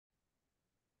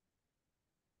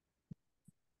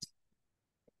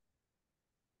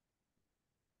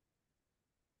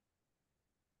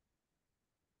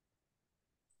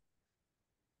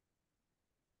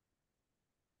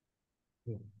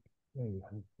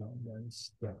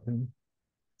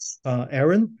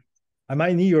Aaron, I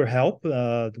might need your help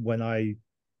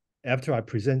after I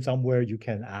present somewhere, you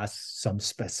can ask some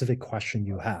specific question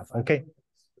you have, okay?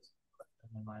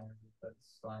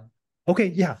 Okay,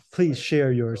 yeah, please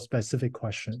share your specific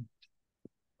question.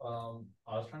 I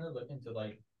was trying to look into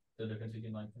like the difference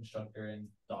between like constructor and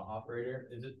dot operator.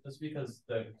 Is it just because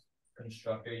the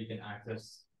constructor you can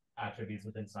access attributes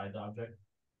within inside the object?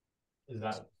 Is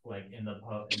that like in the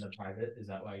private? Is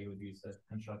that why you would use the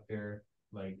constructor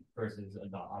like versus a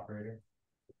dot operator?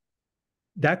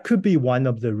 That could be one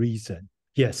of the reasons.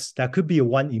 Yes, that could be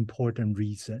one important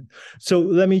reason. So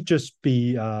let me just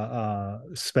be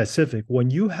specific. When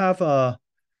you have a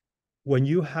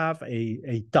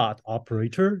dot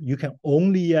operator, you can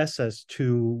only access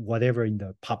to whatever in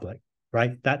the public,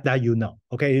 right? That you know.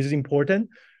 Okay, it's important.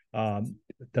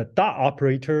 The dot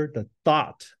operator, the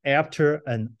dot after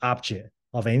an object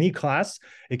of any class,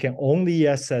 it can only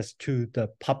access to the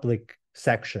public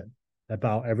section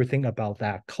about everything about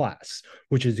that class,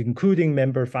 which is including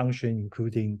member function,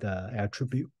 including the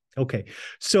attribute. Okay,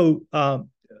 so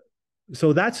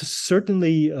so that's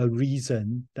certainly a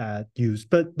reason that used,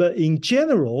 but in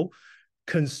general,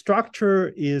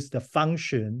 constructor is the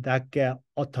function that get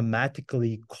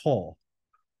automatically called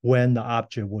when the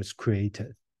object was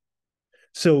created.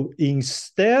 So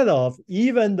instead of,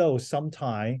 even though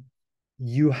sometimes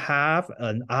you have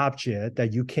an object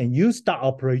that you can use the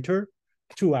operator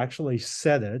to actually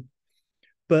set it,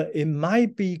 but it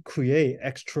might be create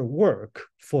extra work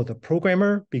for the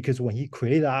programmer because when he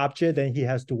creates an object, then he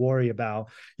has to worry about,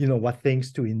 what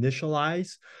things to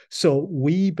initialize. So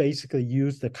we basically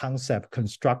use the concept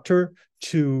constructor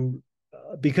to,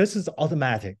 because it's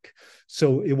automatic,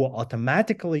 so it will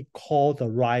automatically call the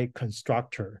right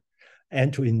constructor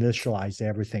and to initialize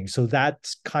everything. So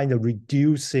that's kind of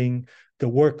reducing the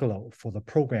workload for the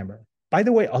programmer. By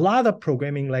the way, a lot of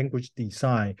programming language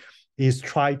design is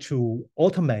try to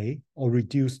automate or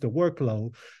reduce the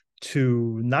workload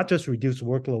to not just reduce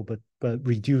workload, but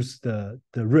reduce the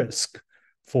risk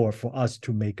for us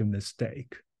to make a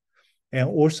mistake. And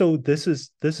also, this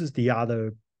is the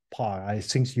other part.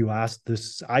 Since you asked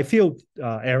this, I feel,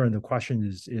 Aaron, the question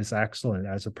is excellent.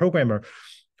 As a programmer,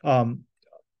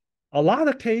 a lot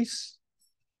of case,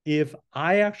 if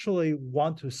I actually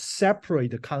want to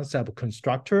separate the concept of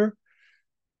constructor,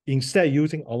 instead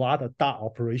using a lot of dot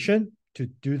operation to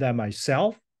do that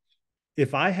myself,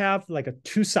 if I have like a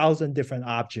 2,000 different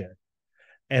objects,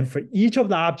 and for each of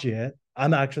the object,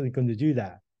 I'm actually going to do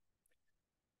that.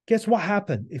 Guess what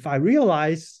happened? If I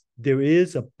realize there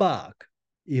is a bug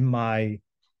in my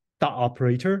dot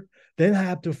operator, then I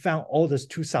have to find all those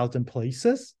 2,000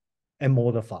 places and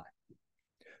modify.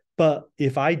 But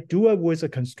if I do it with a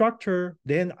constructor,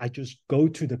 then I just go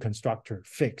to the constructor,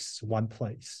 fix one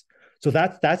place. So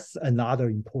that's another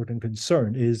important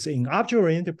concern is in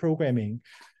object-oriented programming,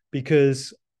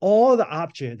 because all the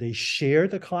objects, they share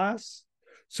the class.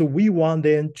 So we want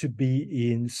them to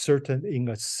be in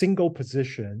a single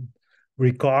position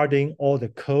regarding all the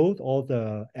code, all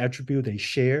the attribute they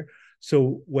share.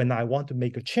 So when I want to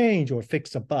make a change or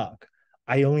fix a bug,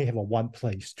 I only have one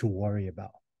place to worry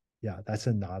about. Yeah, that's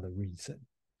another reason.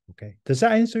 Okay. Does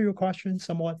that answer your question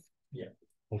somewhat? Yeah.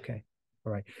 Okay.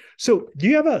 All right. So do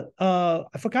you have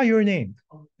I forgot your name.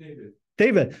 Oh, David.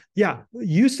 David. Yeah.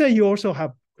 You said you also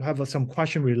have some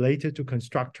question related to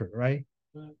constructor, right?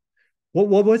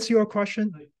 What's your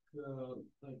question? Like,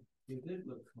 is it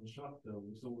the constructor?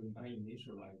 So when I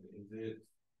initialize it, is it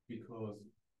because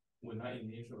when I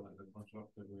initialize the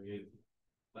constructor, it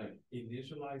like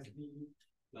initialize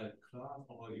the class,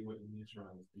 or it will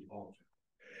initialize the object?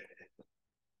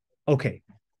 Okay.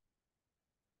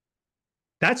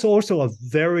 That's also a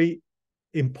very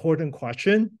important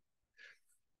question.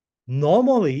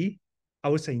 Normally, I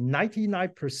would say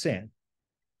 99%,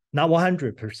 not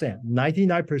 100%,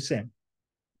 99%,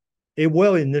 it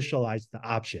will initialize the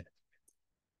object.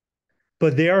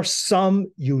 But there are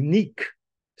some unique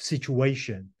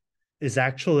situation is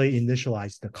actually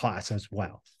initialize the class as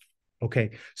well.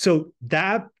 Okay, so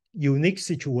that unique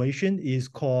situation is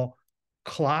called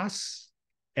class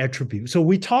attribute. So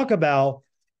we talk about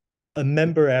a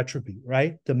member attribute,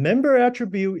 right? The member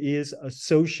attribute is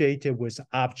associated with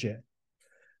object.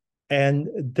 And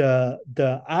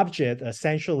the object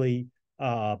essentially,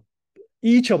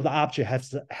 each of the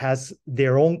object has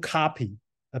their own copy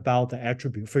about the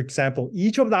attribute. For example,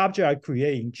 each of the object I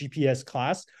create in GPS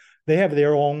class, they have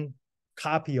their own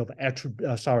copy of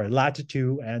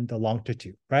latitude and the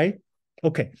longitude, right?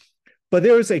 Okay, but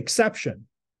there is an exception.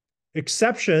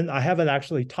 Exception I haven't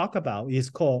actually talked about is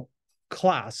called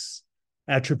class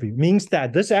attribute. Means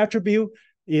that this attribute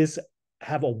is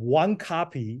have a one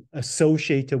copy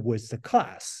associated with the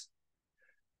class.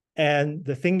 And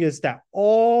the thing is that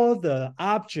all the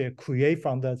object created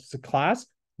from the class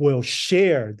will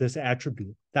share this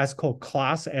attribute. That's called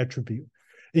class attribute.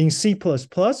 In C++,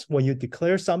 when you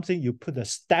declare something, you put a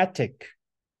static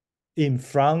in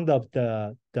front of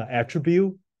the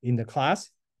attribute in the class.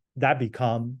 That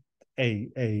becomes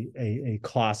a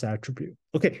class attribute.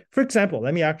 Okay, for example,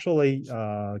 let me actually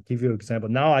give you an example.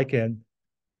 Now I can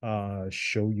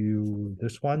show you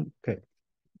this one. Okay,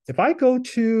 if I go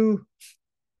to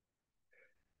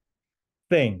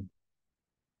thing.h,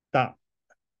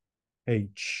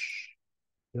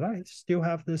 did I still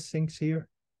have these things here?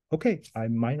 Okay, I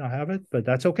might not have it, but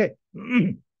that's okay.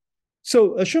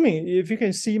 So assuming if you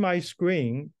can see my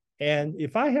screen, and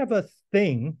if I have a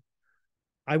thing,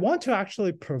 I want to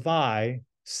actually provide,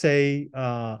 say,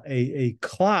 a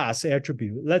class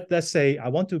attribute. Let's say I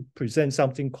want to present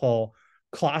something called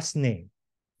class name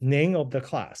of the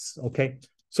class, okay?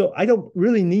 So I don't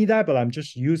really need that, but I'm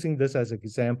just using this as an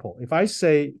example. If I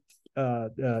say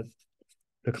the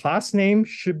class name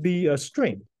should be a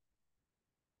string,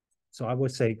 so I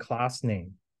would say class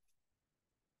name.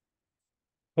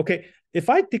 Okay, if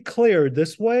I declare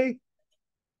this way,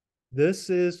 this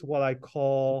is what I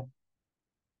call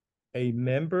a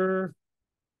member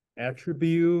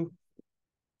attribute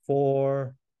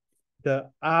for the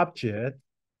object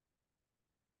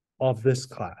of this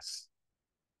class.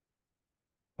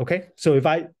 Okay, so if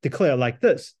I declare like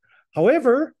this,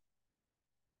 however,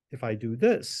 if I do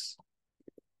this,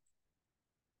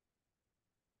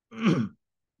 if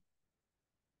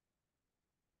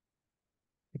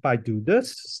I do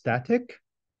this static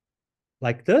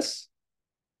like this,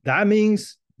 that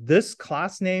means this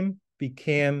class name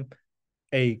became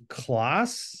a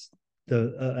class,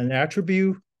 an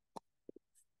attribute.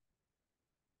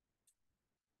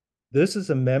 This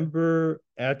is a member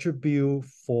attribute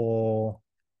for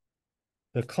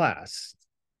the class.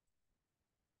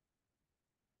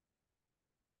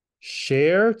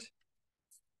 Shared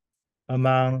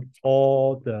among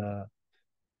all the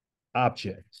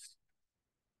objects.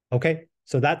 Okay,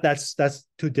 so that's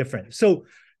two different. So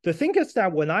the thing is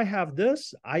that when I have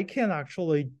this, I can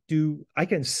actually I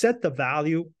can set the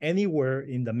value anywhere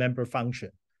in the member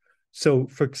function. So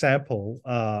for example,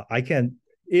 I can,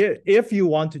 if you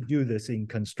want to do this in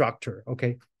constructor,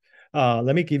 okay,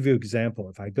 let me give you an example.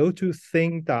 If I go to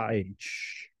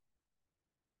thing.h,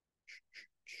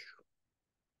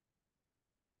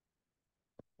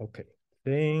 okay,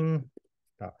 thing.cpp,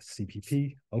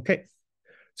 okay.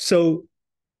 So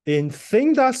in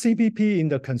thing.cpp in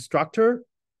the constructor,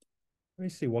 let me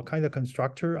see what kind of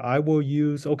constructor I will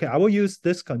use. Okay, I will use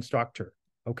this constructor,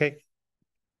 okay?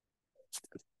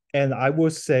 And I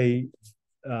will say,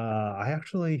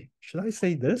 should I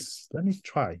say this? Let me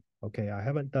try. Okay, I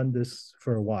haven't done this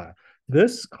for a while.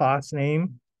 This class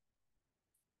name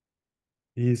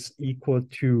is equal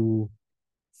to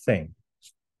thing.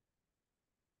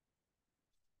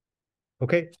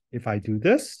 Okay, if I do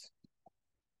this,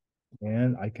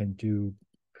 and I can do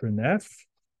printf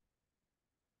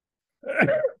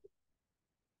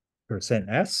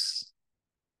 %s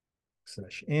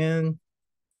 /n,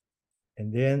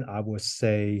 and then I will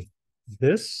say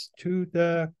this to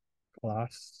the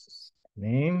class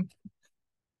name.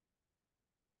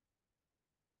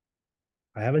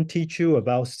 I haven't teach you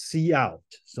about cout,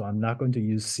 so I'm not going to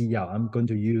use cout. I'm going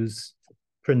to use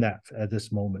printf at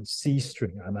this moment, C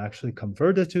string. I'm actually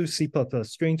converted to C++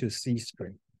 string to C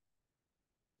string.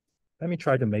 Let me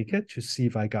try to make it to see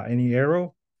if I got any error.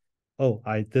 Oh,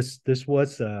 this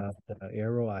was the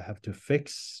error I have to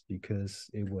fix because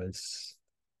it was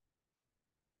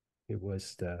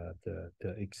the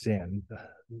exam,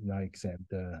 not exam,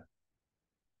 the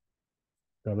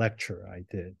lecture I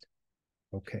did.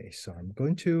 Okay, so I'm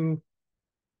going to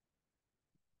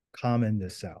comment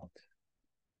this out.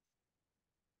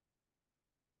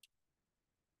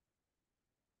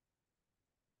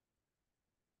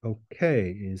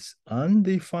 Okay, is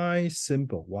undefined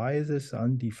symbol. Why is this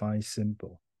undefined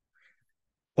symbol?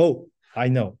 Oh, I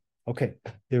know. Okay,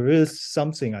 there is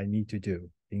something I need to do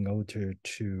in order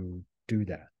to do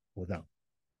that. Hold on.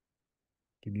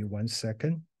 Give me 1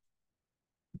 second.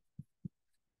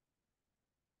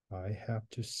 I have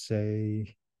to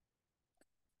say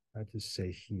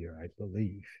here, I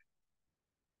believe.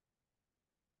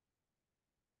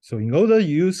 So in order to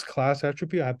use class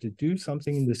attribute, I have to do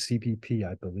something in the CPP,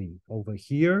 I believe. Over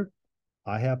here,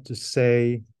 I have to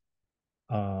say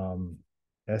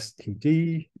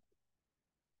std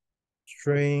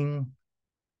string.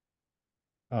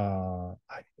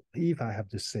 believe I have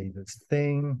to say this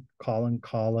thing, colon,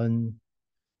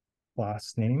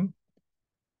 class name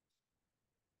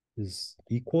is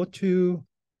equal to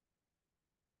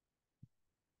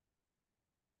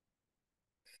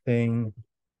thing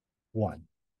one.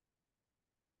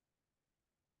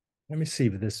 Let me see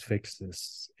if this fixes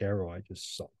this error I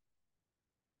just saw.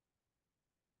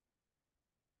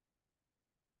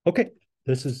 Okay,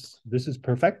 this is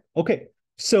perfect. Okay,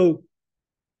 so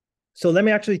let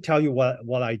me actually tell you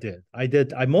what I did.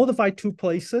 I modified two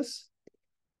places.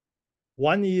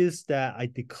 One is that I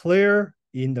declare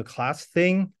in the class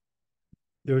thing,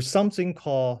 there's something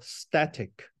called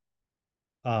static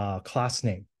class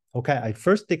name. Okay, I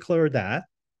first declare that.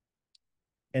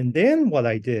 And then what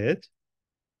I did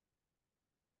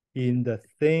in the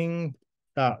thing.cpp,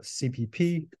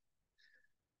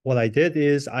 what I did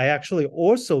is I actually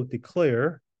also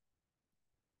declare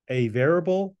a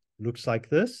variable, looks like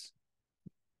this.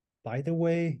 By the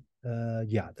way,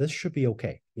 yeah, this should be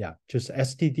okay. Yeah, just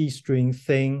std string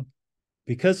thing.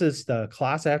 Because it's the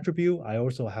class attribute, I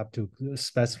also have to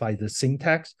specify the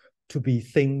syntax to be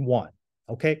thing one,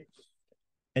 okay?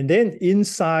 And then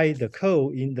inside the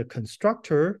code, in the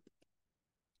constructor,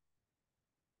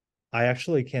 I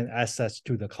actually can access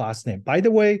to the class name. By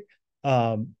the way,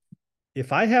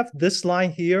 if I have this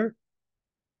line here,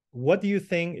 what do you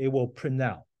think it will print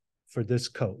out for this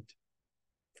code,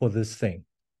 for this thing?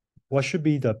 What should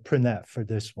be the printf for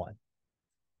this one?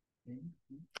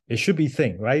 It should be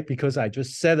thing, right? Because I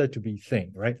just set it to be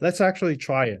thing, right? Let's actually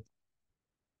try it.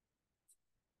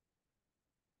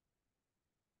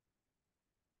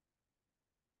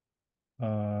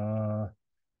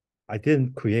 I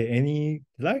didn't create any,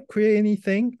 did I create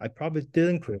anything? I probably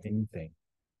didn't create anything.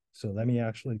 So let me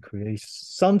actually create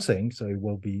something so it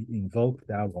will be invoked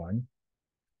that one.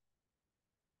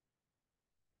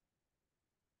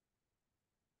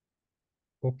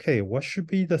 Okay, what should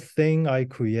be the thing I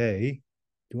create?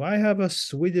 Do I have a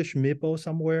Swedish meatball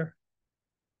somewhere?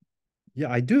 Yeah,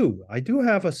 I do. I do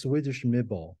have a Swedish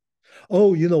meatball.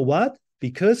 Oh, you know what?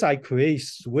 Because I create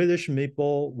Swedish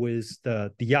meatball with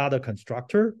the other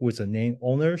constructor with the name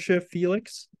ownership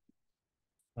Felix.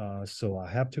 So I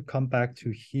have to come back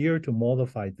to here to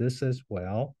modify this as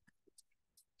well.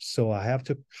 So I have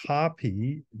to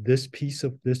copy this piece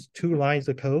of this 2 lines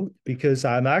of code because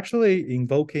I'm actually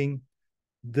invoking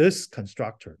this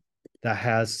constructor that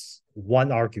has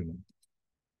 1 argument.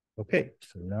 Okay,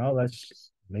 so now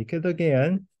let's make it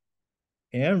again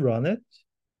and run it.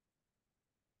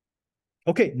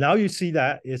 Okay, now you see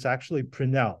that it's actually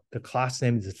print out. The class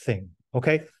name is a thing.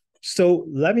 Okay, so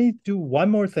let me do one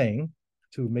more thing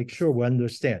to make sure we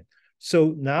understand.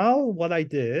 So now what I'm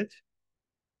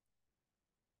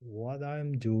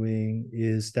doing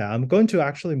is that I'm going to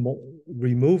actually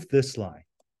remove this line.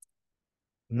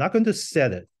 I'm not going to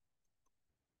set it.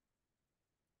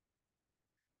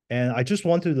 And I just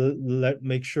want to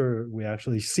make sure we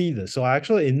actually see this. So I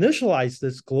actually initialize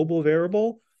this global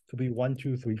variable to be 1,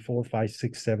 2, 3, 4, 5,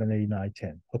 6, 7, 8, 9,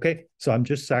 10. Okay, so I'm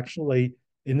just actually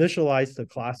initialize the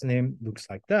class name, looks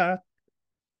like that.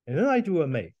 And then I do a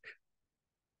make.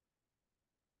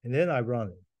 And then I run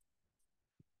it.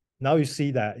 Now you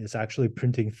see that it's actually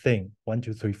printing thing 1,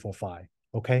 2, 3, 4, 5.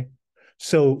 Okay,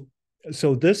 so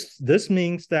this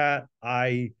means that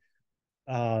I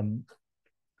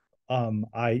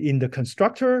in the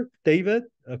constructor, David,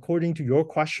 according to your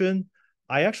question,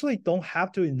 I actually don't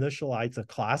have to initialize a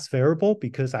class variable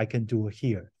because I can do it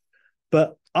here.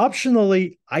 But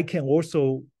optionally, I can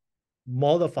also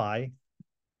modify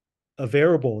a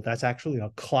variable that's actually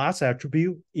a class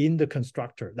attribute in the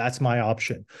constructor. That's my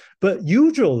option. But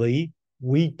usually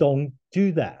we don't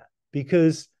do that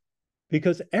because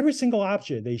every single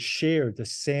object, they share the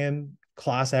same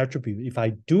class attribute. If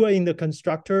I do it in the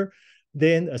constructor,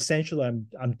 then essentially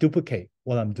I'm duplicate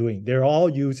what I'm doing. They're all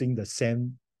using the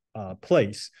same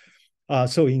place.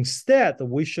 So instead,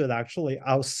 we should actually,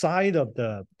 outside of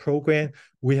the program,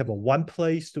 we have a one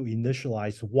place to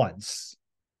initialize once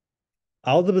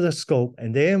out of the scope,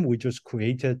 and then we just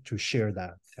create it to share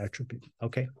that attribute.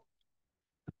 Okay.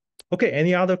 Okay,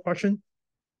 any other question?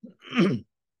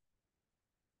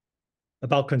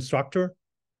 About constructor?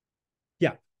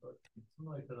 Yeah.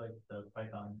 Similar to like the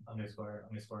Python underscore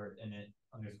init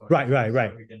underscore.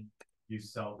 Right. We can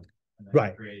use self and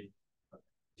then create.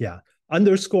 Yeah.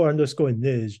 Underscore init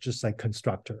is just like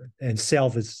constructor, and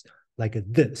self is like a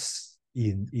this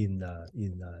in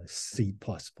C++.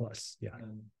 Yeah.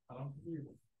 And I don't think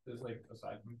there's like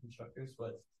aside from constructors,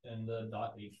 but in the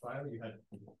 .h file you had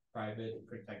private,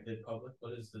 protected, public.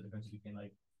 What is the difference between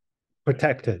like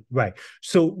Protected, right.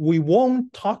 So we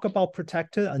won't talk about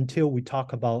protected until we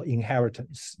talk about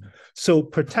inheritance. So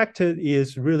protected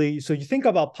is really, so you think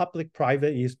about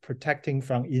public-private is protecting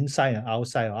from inside and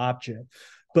outside object.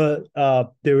 But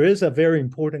there is a very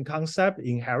important concept,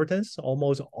 inheritance.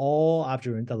 Almost all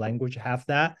object-oriented language have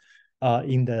that.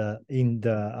 In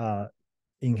the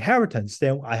inheritance,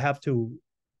 then I have to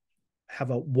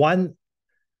have a one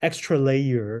extra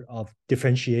layer of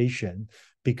differentiation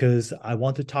because I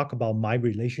want to talk about my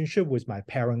relationship with my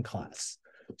parent class.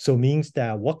 So it means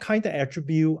that what kind of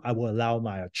attribute I will allow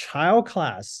my child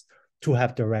class to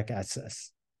have direct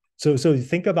access. So you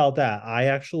think about that. I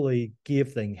actually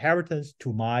give the inheritance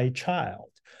to my child.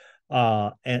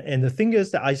 And the thing is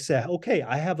that I said, okay,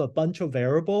 I have a bunch of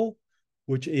variable,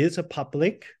 which is a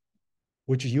public,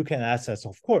 which you can access,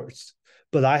 of course.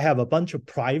 But I have a bunch of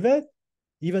private,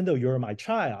 even though you're my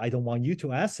child, I don't want you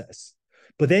to access.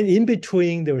 But then in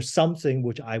between, there's something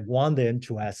which I want them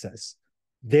to access.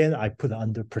 Then I put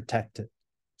under protected.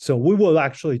 So we will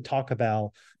actually talk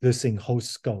about this in whole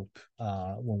scope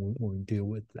when we deal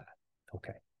with that.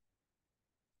 Okay.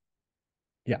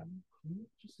 Yeah. Can you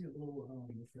just get a little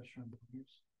refresher on the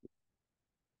pointers?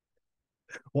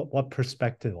 What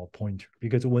perspective or pointer?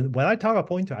 Because when I talk a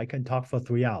pointer, I can talk for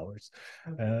 3 hours,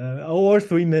 or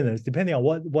 3 minutes, depending on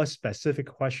what specific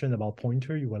question about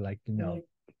pointer you would like to know.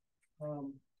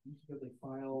 You could like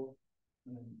file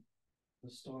and then the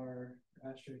star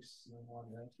asterisk and then one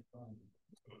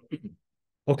asterisk.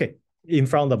 Okay, in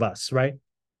front of us, right?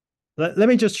 Let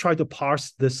me just try to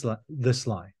parse this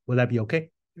line. Will that be okay?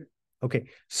 Sure. Okay,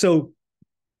 so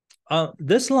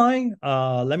this line,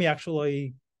 let me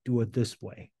actually do it this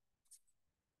way.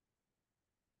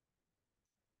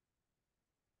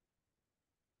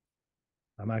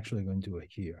 I'm actually going to do it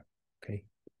here, okay?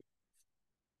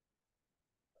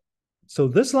 So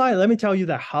this line, let me tell you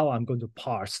that how I'm going to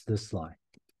parse this line.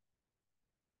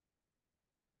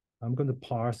 I'm going to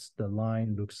parse the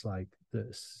line looks like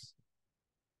this.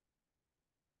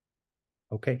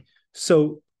 Okay,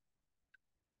 so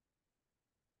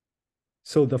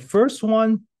the first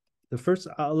one,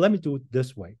 let me do it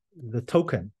this way. The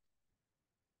token.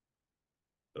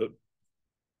 I'm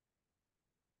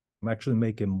actually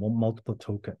making multiple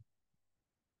token.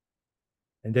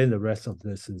 And then the rest of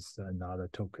this is another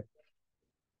token.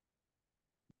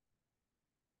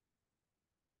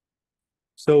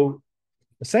 So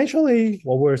essentially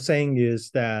what we're saying is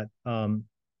that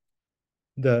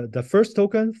the first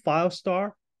token, file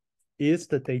star, is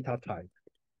the data type.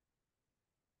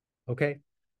 Okay.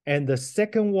 And the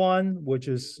second one, which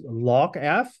is log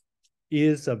f,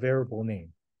 is a variable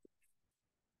name.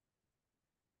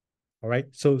 All right.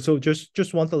 So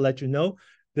just want to let you know,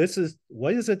 this is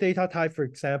what is a data type. For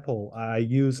example,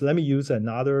 let me use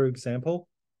another example.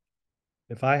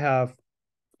 If I have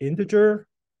integer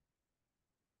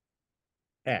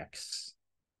x,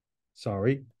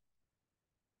 sorry,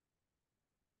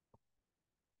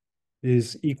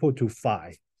 is equal to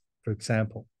 5, for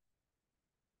example.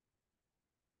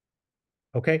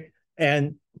 Okay,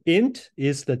 and int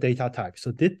is the data type.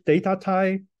 So this data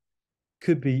type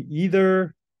could be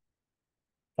either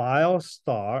file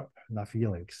star, not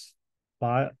Felix,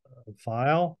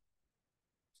 file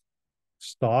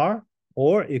star,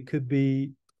 or it could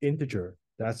be integer.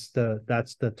 That's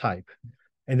the type.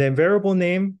 And then variable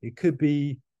name, it could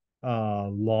be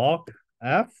log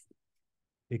f,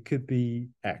 it could be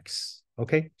x.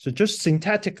 Okay, so just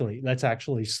syntactically, let's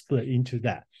actually split into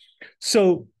that.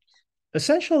 So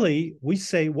essentially, we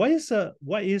say what is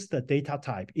the data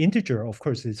type? Integer, of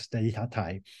course, is data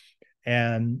type,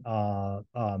 and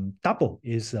double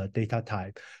is a data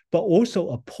type, but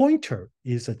also a pointer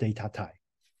is a data type.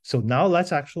 So now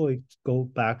let's actually go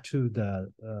back to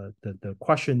the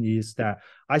question is that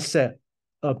I said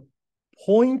a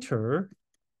pointer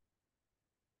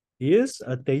is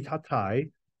a data type,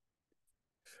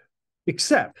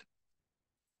 except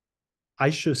I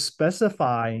should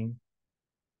specify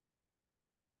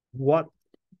what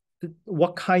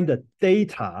kind of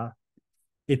data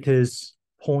it is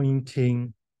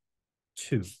pointing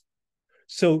to.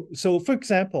 So for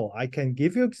example, I can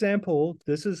give you example.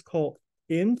 This is called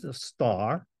int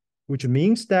star, which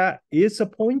means that it's a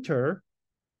pointer,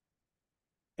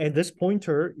 and this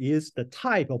pointer is the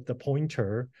type of the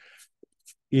pointer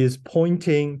is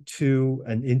pointing to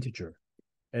an integer,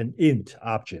 an int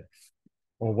object,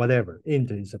 or whatever. Int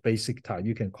is a basic type.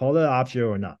 You can call it object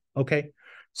or not. Okay.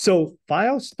 So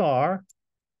file star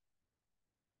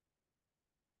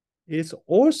is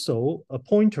also a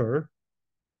pointer,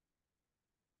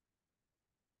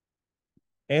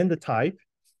 and the type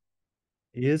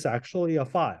is actually a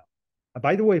file.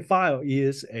 By the way, file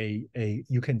is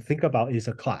you can think about is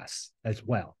a class as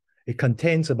well. It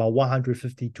contains about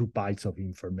 152 bytes of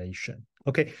information.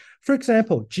 Okay, for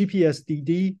example,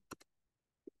 GPSDD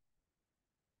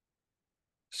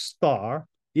star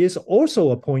is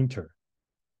also a pointer.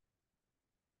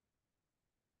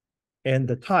 And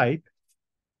the type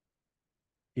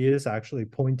is actually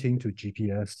pointing to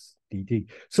GPSDD.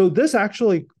 So this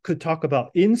actually could talk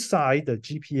about inside the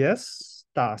GPS.cpp,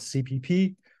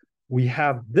 we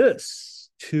have this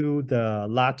to the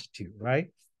latitude,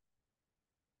 right?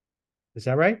 Is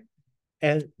that right?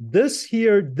 And this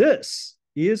here, this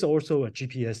is also a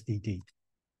GPSDD.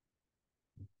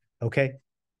 Okay.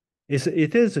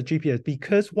 It is a GPS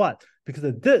because what? Because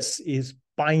this is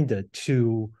binded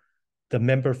to the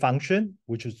member function,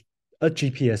 which is a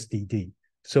GPSDD.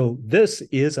 So this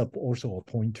is also a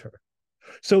pointer.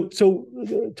 So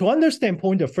to understand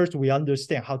pointer, first we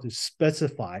understand how to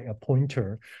specify a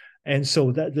pointer. And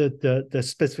so that the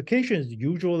specification is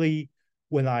usually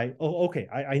when I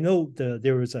know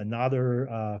there is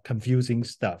another confusing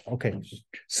stuff. Okay,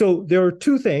 so there are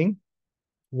two things.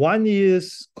 One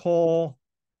is called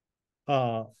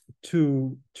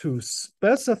to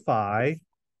specify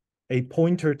a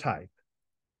pointer type,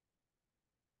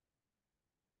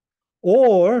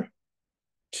 or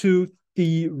to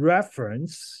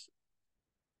dereference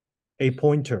a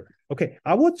pointer. Okay,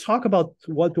 I will talk about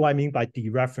what do I mean by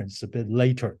dereference a bit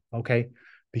later, okay?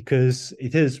 Because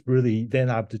it is really, then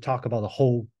I have to talk about the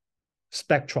whole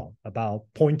spectrum about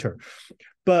pointer.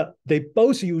 But they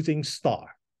both using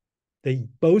star. They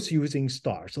both using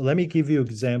star. So let me give you an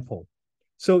example.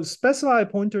 So specify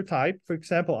pointer type, for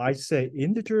example, I say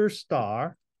integer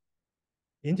star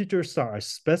I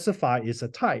specify is a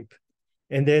type.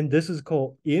 And then this is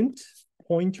called int,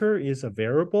 pointer is a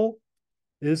variable,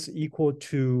 is equal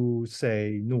to,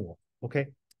 say, null, okay?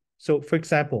 So for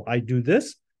example, I do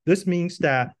this. This means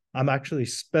that I'm actually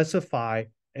specify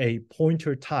a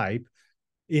pointer type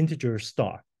integer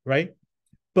star, right?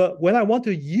 But when I want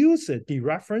to use it,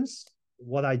 dereference,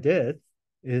 what I did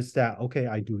is that, okay,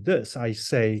 I do this. I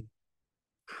say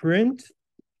print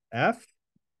f.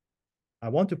 I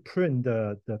want to print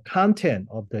the content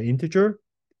of the integer.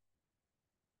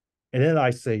 And then I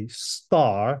say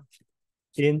star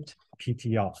int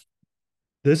ptr.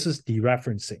 This is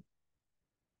dereferencing.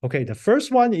 Okay, the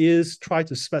first one is try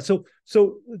to specify.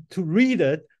 So to read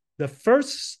it, the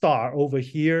first star over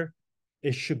here,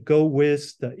 it should go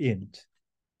with the int.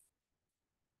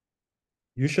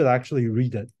 You should actually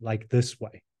read it like this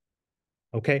way.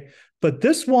 Okay, but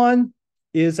this one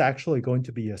is actually going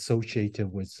to be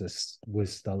associated with this,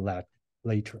 with the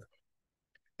later,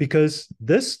 because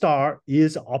this star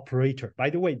is operator. By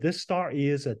the way, this star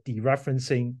is a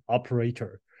dereferencing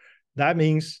operator. That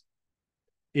means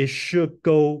it should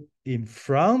go in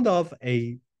front of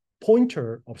a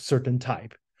pointer of certain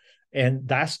type, and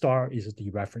that star is a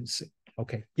dereferencing.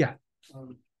 Okay, yeah.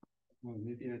 Well,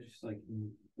 maybe I just like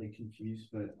confused,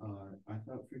 but I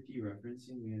thought for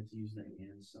dereferencing we had to use the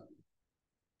and sign.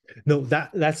 No,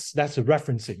 that's a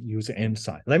referencing using and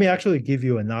sign. Let me actually give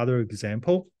you another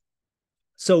example.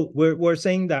 So we're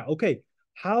saying that, okay,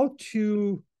 how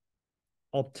to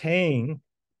obtain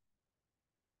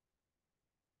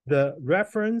the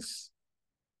reference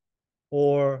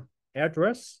or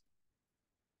address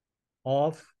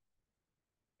of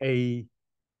a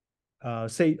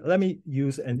say, let me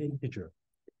use an integer.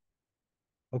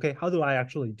 Okay, how do I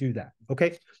actually do that?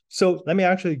 Okay, so let me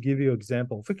actually give you an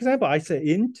example. For example, I say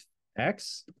int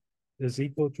x is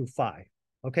equal to 5.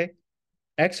 Okay,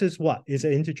 x is what? Is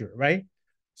an integer, right?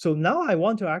 So now I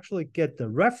want to actually get the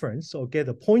reference or get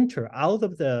a pointer out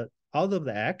of the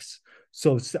x.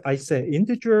 So I say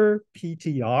integer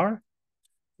ptr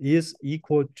is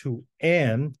equal to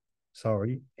m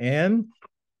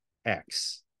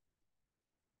x.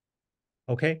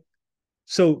 Okay,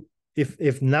 so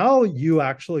if now you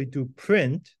actually do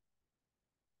print,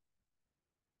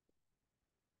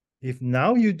 if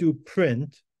now you do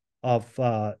print of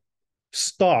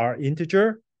star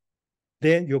integer,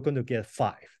 then you're going to get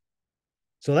 5.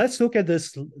 So let's look at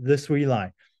this three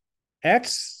line.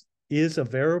 X is a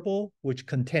variable which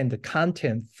contains the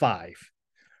content 5.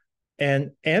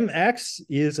 And mx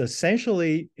is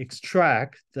essentially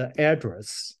extracting the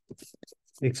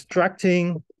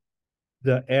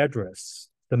address,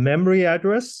 the memory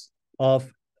address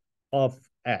of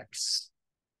x.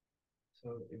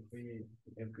 So if we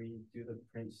do the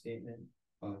print statement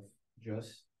of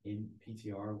just in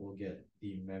PTR, we'll get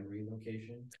the memory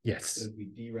location. Yes. So if we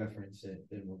dereference it,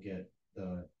 then we'll get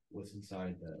the what's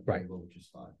inside the Right. variable, which is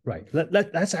 5. Right.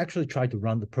 Let's actually try to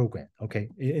run the program. Okay.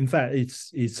 In fact,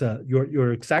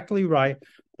 you're exactly right.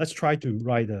 Let's try to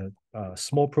write a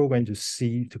small program to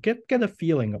get a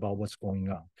feeling about what's going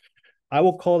on. I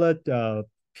will call it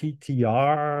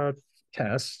ptr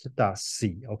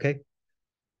test.c. Okay.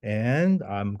 And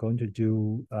I'm going to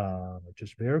do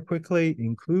just very quickly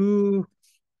include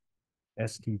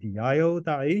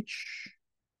stdio.h.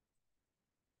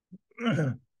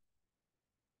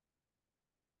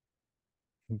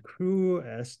 include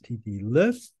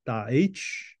stdlib.h.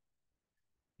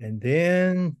 And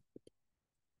then,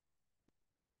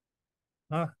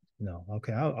 no,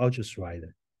 okay, I'll just write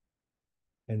it.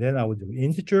 And then I will do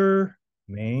integer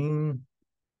main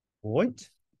void.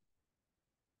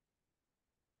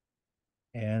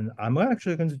 And I'm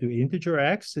actually going to do integer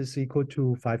x is equal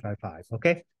to 555,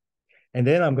 okay? And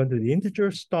then I'm going to do the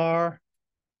integer star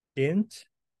int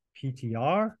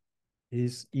ptr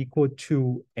is equal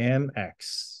to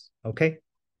mx, okay?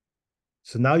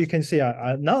 So now you can see,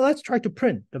 now let's try to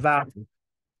print the value.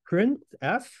 Print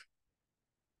f,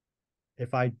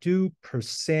 if I do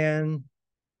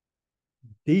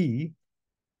 %d,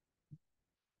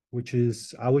 which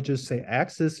is, I would just say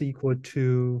x is equal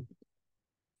to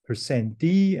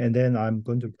 %d, and then I'm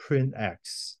going to print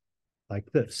x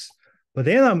like this. But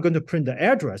then I'm going to print the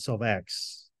address of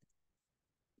x.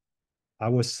 I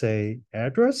would say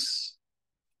address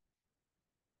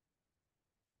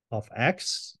of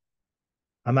x.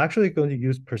 I'm actually going to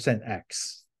use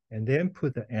 %x and then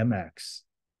put the mx.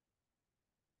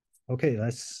 Okay,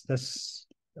 I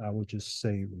will just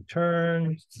say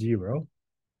return 0.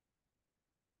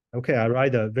 Okay, I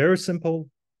write a very simple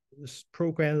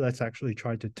program. Let's actually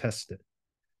try to test it.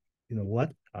 You know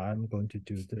what? I'm going to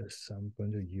do this. I'm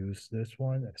going to use this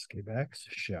one, escapex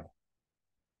shell.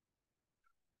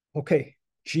 Okay,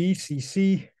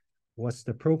 GCC, what's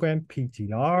the program?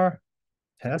 PTR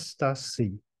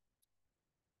test.c.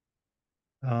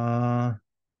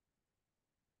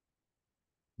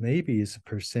 Maybe it's a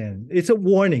 %. It's a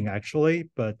warning actually,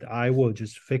 but I will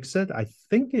just fix it. I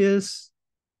think is,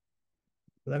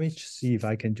 let me just see if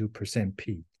I can do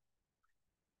 %p.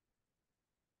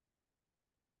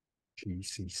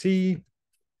 GCC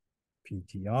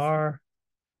PTR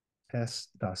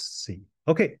test.c.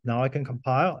 Okay, now I can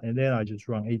compile and then I just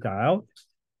run a.out.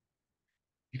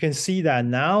 You can see that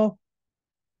now,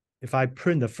 if I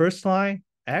print the first line,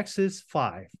 x is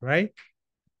 5, right?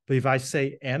 But if I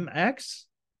say mx,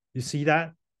 you see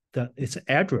that it's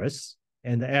address,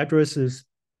 and the address is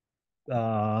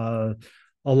a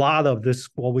lot of this,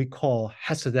 what we call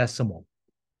hexadecimal.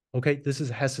 Okay, this is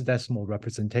hexadecimal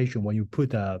representation when you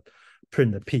put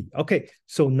print the p. Okay,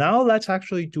 so now let's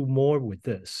actually do more with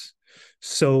this.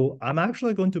 So I'm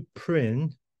actually going to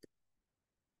print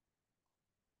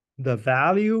the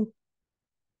value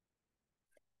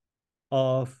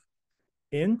of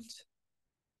int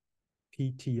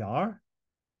ptr,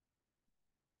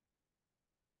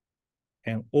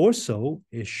 and also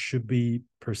it should be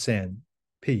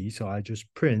 %p. So I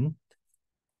just print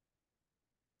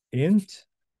int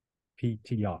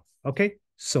ptr. Okay,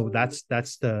 so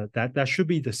that should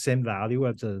be the same value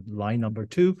as the line number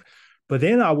 2. But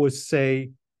then I would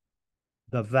say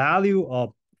the value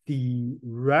of the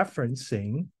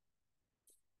referencing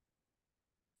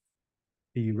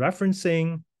int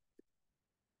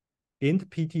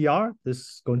ptr, this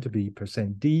is going to be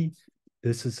 %d.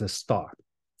 This is a star,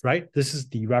 right? This is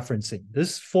dereferencing.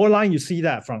 This 4 line, you see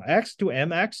that from x to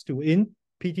mx to int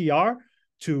ptr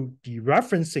to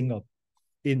dereferencing of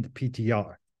int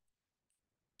ptr.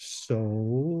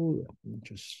 So let me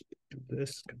just do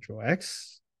this, Control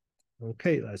X.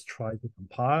 Okay, let's try to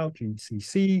compile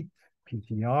GCC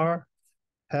ptr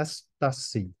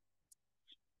test.c.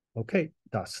 Okay,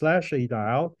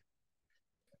 /a.out.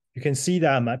 You can see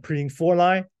that I'm printing 4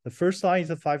 line. The first line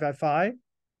is a 555.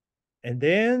 And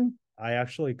then I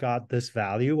actually got this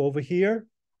value over here.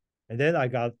 And then I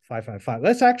got 555.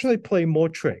 Let's actually play more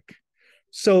trick.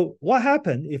 So what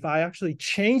happened if I actually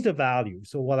change the value?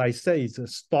 So what I say is a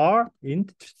star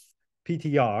int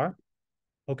ptr.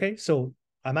 Okay, so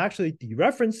I'm actually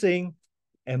dereferencing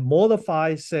and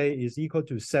modify, say, is equal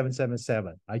to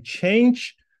 777. I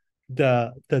change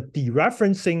the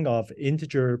dereferencing of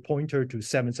integer pointer to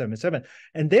 777,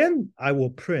 and then I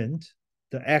will print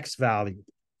the x value.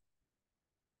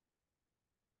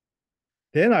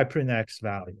 Then I print x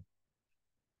value.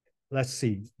 Let's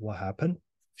see what happened.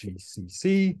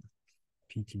 GCC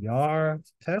ptr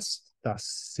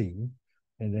test.c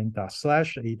and then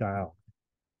 /a.out.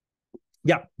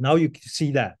 Yeah, now you can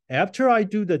see that after I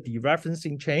do the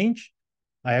dereferencing change,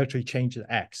 I actually change the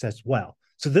x as well.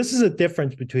 So this is a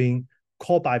difference between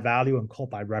call by value and call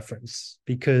by reference,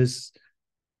 because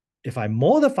if I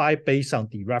modify based on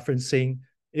dereferencing,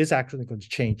 it's actually going to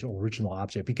change the original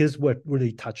object because we're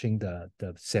really touching the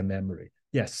same memory.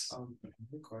 Yes.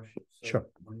 Good question. So Sure.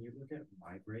 When you look at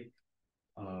migrate,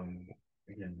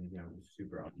 again, maybe I'm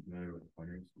super unfamiliar with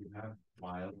pointers. You have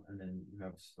file and then you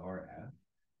have star F.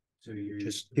 So you're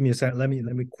Just give me a second. Let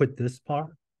me quit this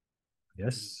part.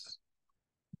 Yes.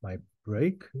 My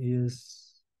break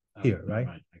is here, right?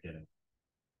 I get it.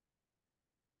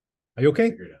 Are you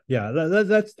okay? Yeah,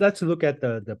 let's look at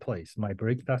the place. My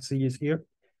break.c is here.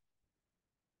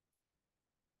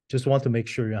 Just want to make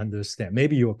sure you understand.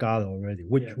 Maybe you got it already.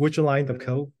 Which line of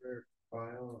code?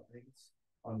 File, I think it's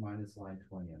on minus line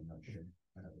 20. I'm not sure.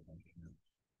 I have a bunch of notes.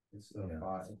 It's the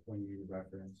file when you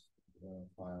reference the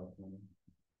file 20.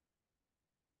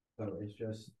 So it's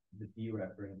just the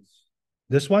dereference.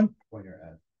 This one? Pointer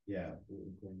F. Yeah,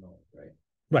 right.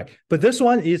 Right. But this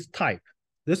one is type.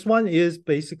 This one is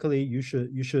basically you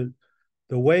should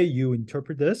the way you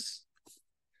interpret this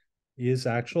is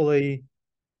actually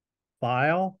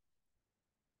file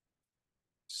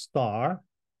star.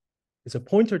 It's a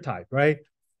pointer type, right?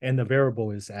 And the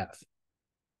variable is F.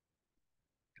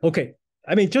 Okay.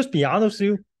 I mean, just be honest with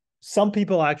you, some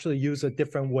people actually use a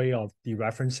different way of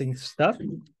dereferencing stuff.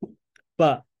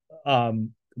 But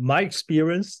my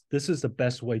experience, this is the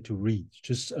best way to read.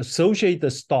 Just associate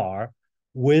the star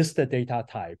with the data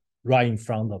type right in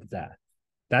front of that.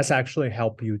 That's actually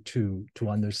help you to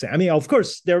understand. I mean, of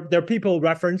course, there are people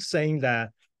reference saying that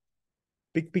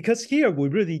because here we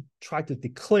really try to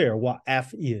declare what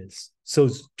F is. So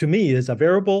to me, it's a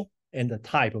variable and the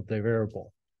type of the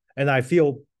variable. And I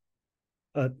feel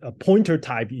a pointer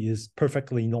type is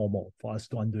perfectly normal for us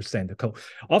to understand the code.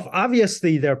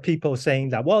 Obviously, there are people saying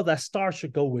that, well, that star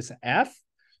should go with F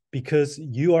because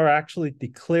you are actually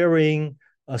declaring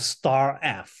a star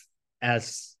F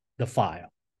as the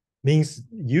file. Means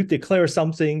you declare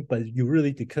something, but you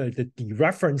really declare the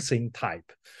dereferencing type,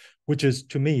 which is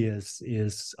to me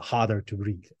is harder to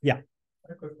read. Yeah. I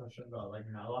have a quick question about like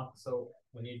malloc. So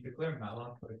when you declare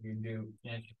malloc, if you do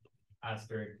int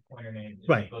asterisk pointer name is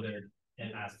right. equal to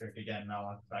int asterisk again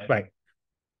malloc type. Right.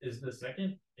 Is the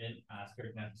second int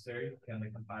asterisk necessary? Can the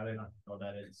compiler not know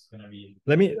that it's gonna be?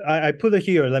 Let me I put it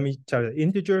here. Let me tell you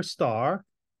integer star.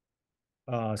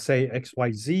 Say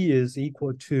XYZ is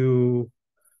equal to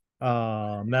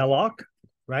malloc,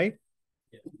 right?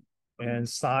 Yeah. And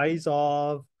size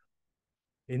of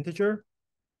integer.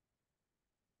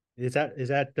 Is that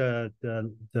the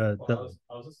Well,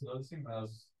 I was just noticing when I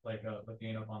was like looking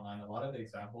it up online, a lot of the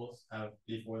examples have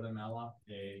before the malloc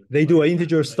they do an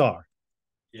integer star.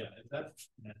 Yeah, is that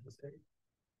necessary?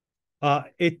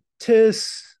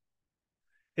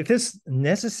 It is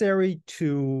necessary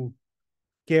to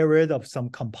get rid of some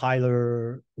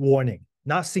compiler warning,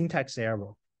 not syntax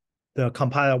error, the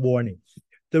compiler warning.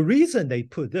 The reason they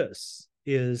put this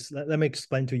is, let me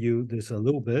explain to you this a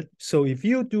little bit. So if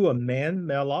you do a man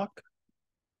malloc,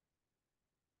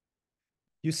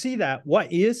 you see that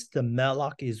what is the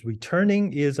malloc is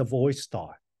returning is a void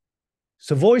star.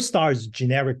 So void star is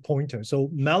generic pointer. So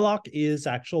malloc is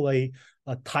actually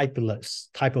a typeless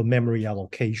type of memory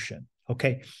allocation.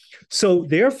 Okay. So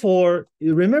therefore,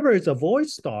 remember it's a void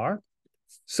star.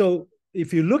 So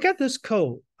if you look at this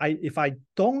code, if I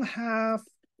don't have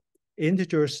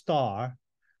integer star,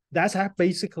 that's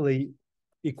basically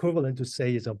equivalent to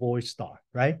say it's a void star,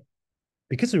 right?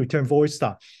 Because it returns void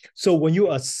star. So when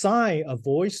you assign a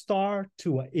void star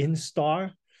to an int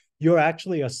star, you're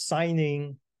actually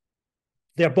assigning,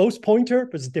 they're both pointer,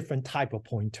 but it's a different type of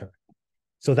pointer.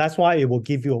 So that's why it will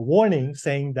give you a warning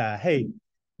saying that, hey,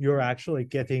 you're actually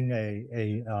getting a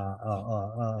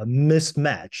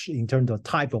mismatch in terms of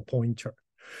type of pointer.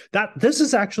 This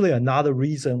is actually another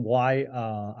reason why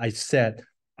I said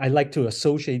I like to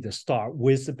associate the star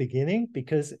with the beginning,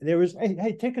 because there is,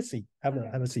 hey, take a seat, have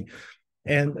a seat.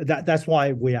 And that's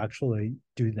why we actually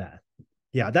do that.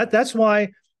 Yeah, that's why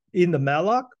in the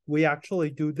malloc, we actually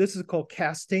do, this is called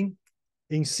casting.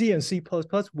 In C and C++,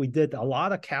 we did a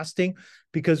lot of casting,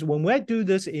 because when we do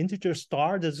this integer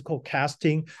star, this is called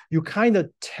casting, you kind of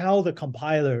tell the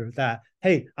compiler that,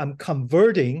 hey, I'm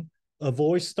converting a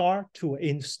void star to an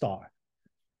int star.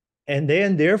 And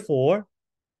then therefore,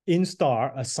 int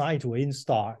star assigned to int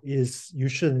star is, you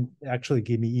shouldn't actually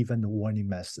give me even the warning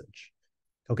message.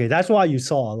 Okay, that's why you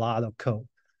saw a lot of code.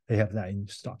 They have that int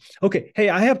star. Okay, hey,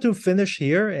 I have to finish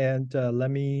here, and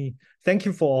let me thank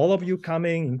you for all of you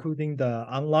coming, including the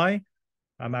online.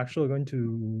 I'm actually going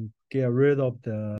to get rid of the